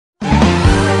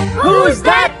Who's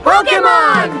that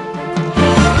Pokemon?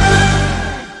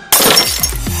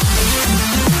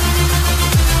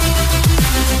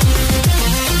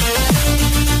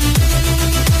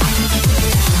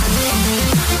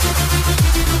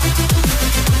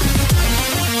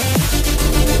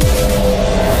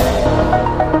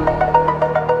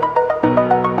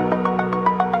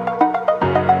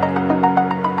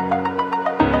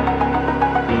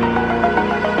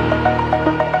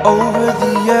 Over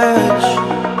the edge,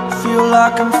 feel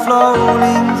like I'm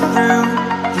floating through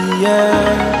the air.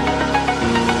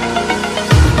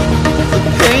 The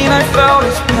pain I felt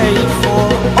is paid for,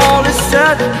 all is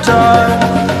said and done.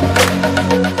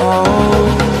 Oh,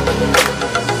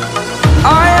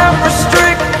 I am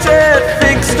restricted,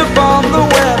 fixed upon the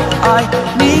web. I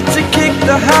need to kick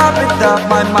the habit that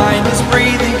my mind is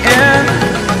breathing in.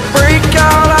 Break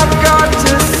out, I've got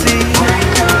to see.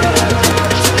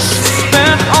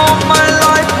 All my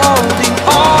life holding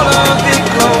all of it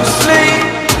closely.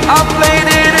 I played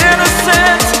it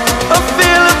innocent, a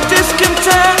feel of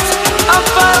discontent. I'm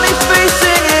finally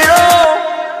facing it all,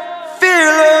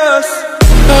 fearless.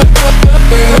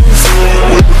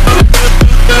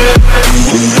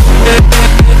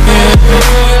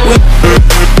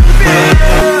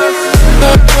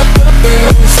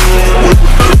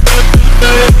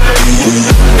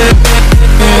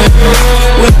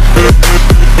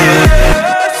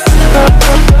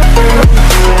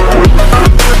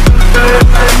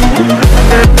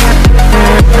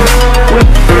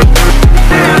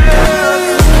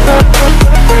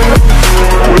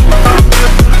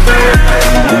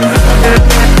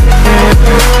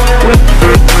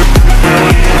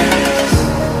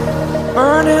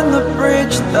 Burning the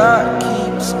bridge that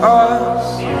keeps us.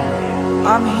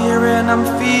 I'm here and I'm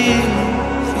feeling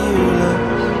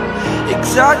fearless.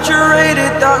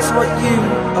 Exaggerated, that's what you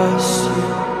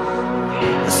assume.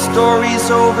 The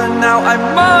story's over now, I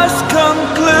must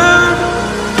conclude.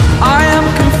 I am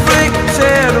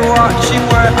conflicted, watching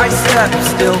where I step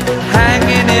still,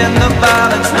 hanging in the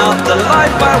balance. Not the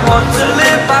life I want to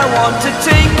live, I want to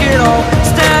take it all.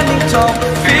 Standing tall,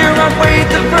 fear I've weighed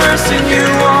the person you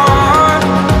are.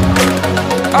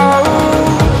 Oh,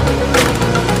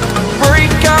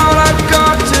 break out, I've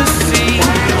got to see.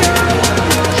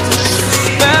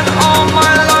 Spent all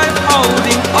my life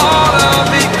holding all of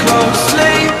it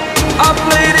closely. I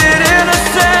played it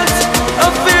innocent, a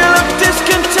feel of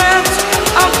discontent.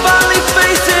 I'm finally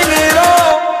facing it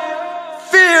all,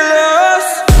 fearless.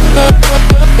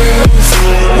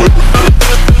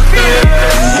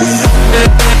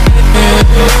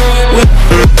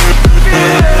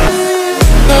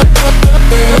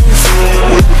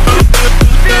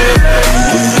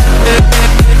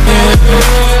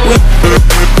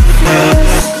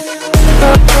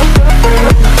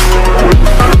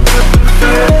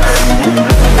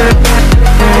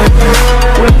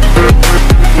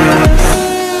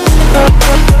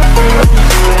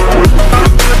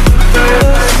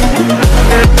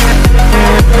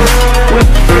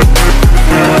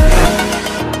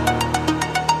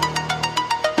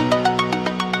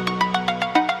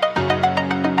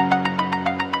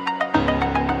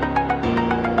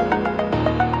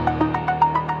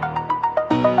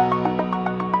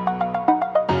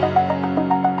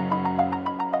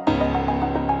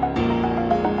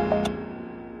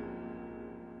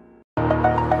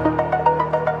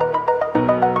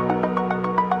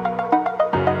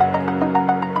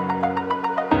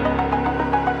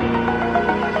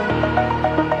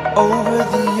 Over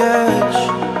the edge,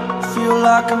 feel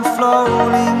like I'm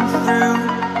floating through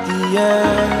the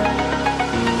air.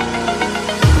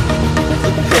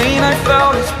 The pain I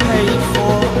felt is paid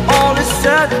for, all is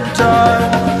said and done.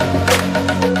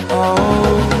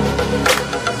 Oh,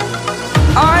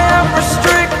 I am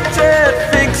restricted,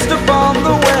 fixed upon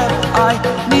the web. I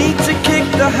need to kick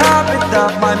the habit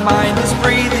that my mind is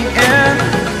breathing in.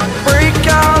 Break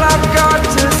out, I've got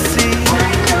to see.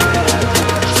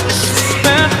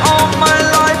 Spent all my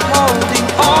life holding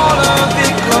all of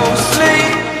it closely.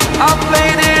 I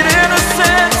played it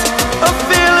innocent, a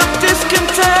feel of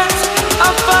discontent.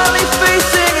 I'm finally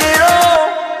facing it all,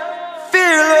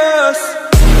 fearless.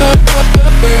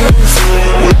 Fearless.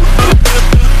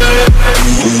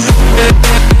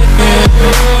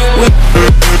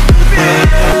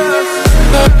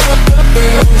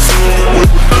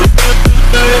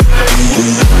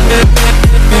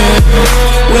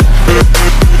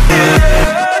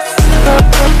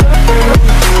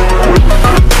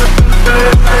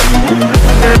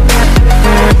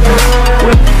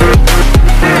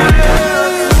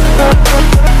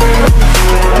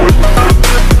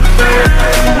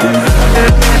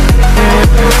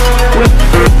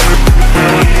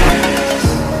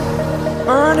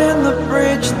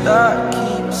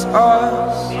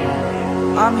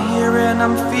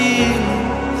 I'm feeling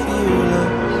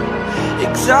fearless.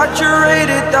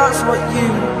 Exaggerated, that's what you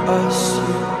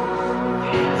assume.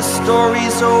 The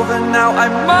story's over now, I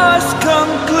must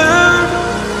conclude.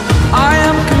 I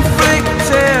am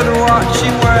conflicted,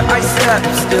 watching where I step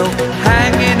still,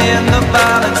 hanging in the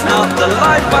balance. Not the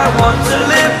life I want to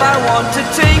live, I want to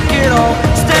take it all.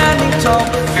 Standing tall,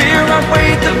 fear I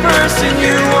weighed the person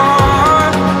you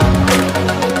are.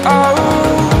 Oh,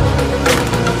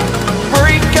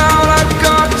 break out, I've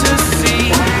got to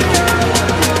see.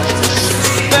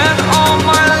 Spent all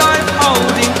my life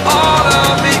holding all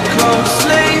of it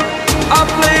closely. I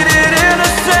played it in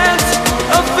a sense,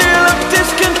 a feel of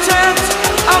discontent.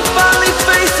 I'm finally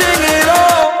facing it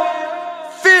all,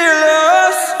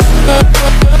 fearless.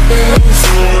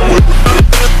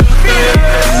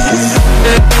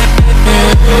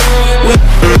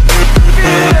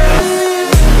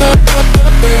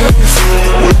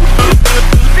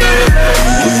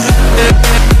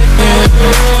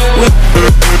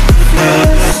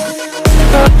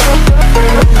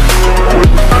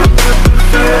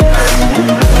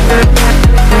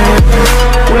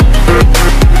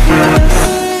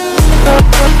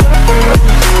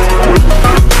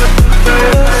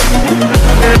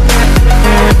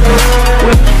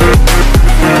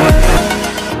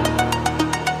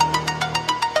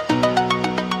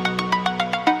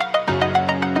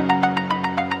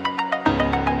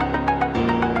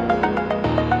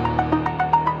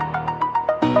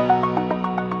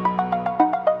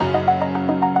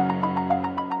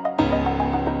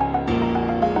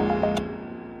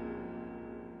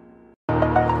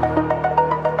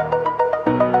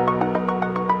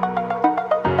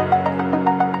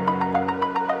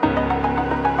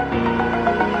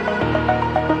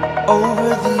 Over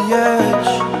the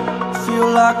edge, feel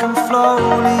like I'm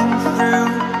floating through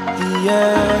the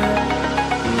air.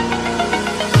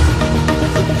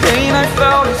 The pain I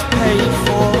felt is paid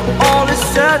for, all is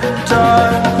said and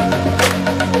done.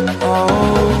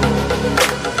 Oh,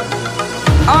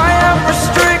 I am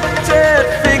restricted,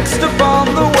 fixed upon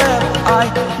the web. I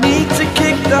need to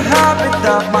kick the habit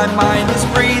that my mind is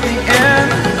breathing in.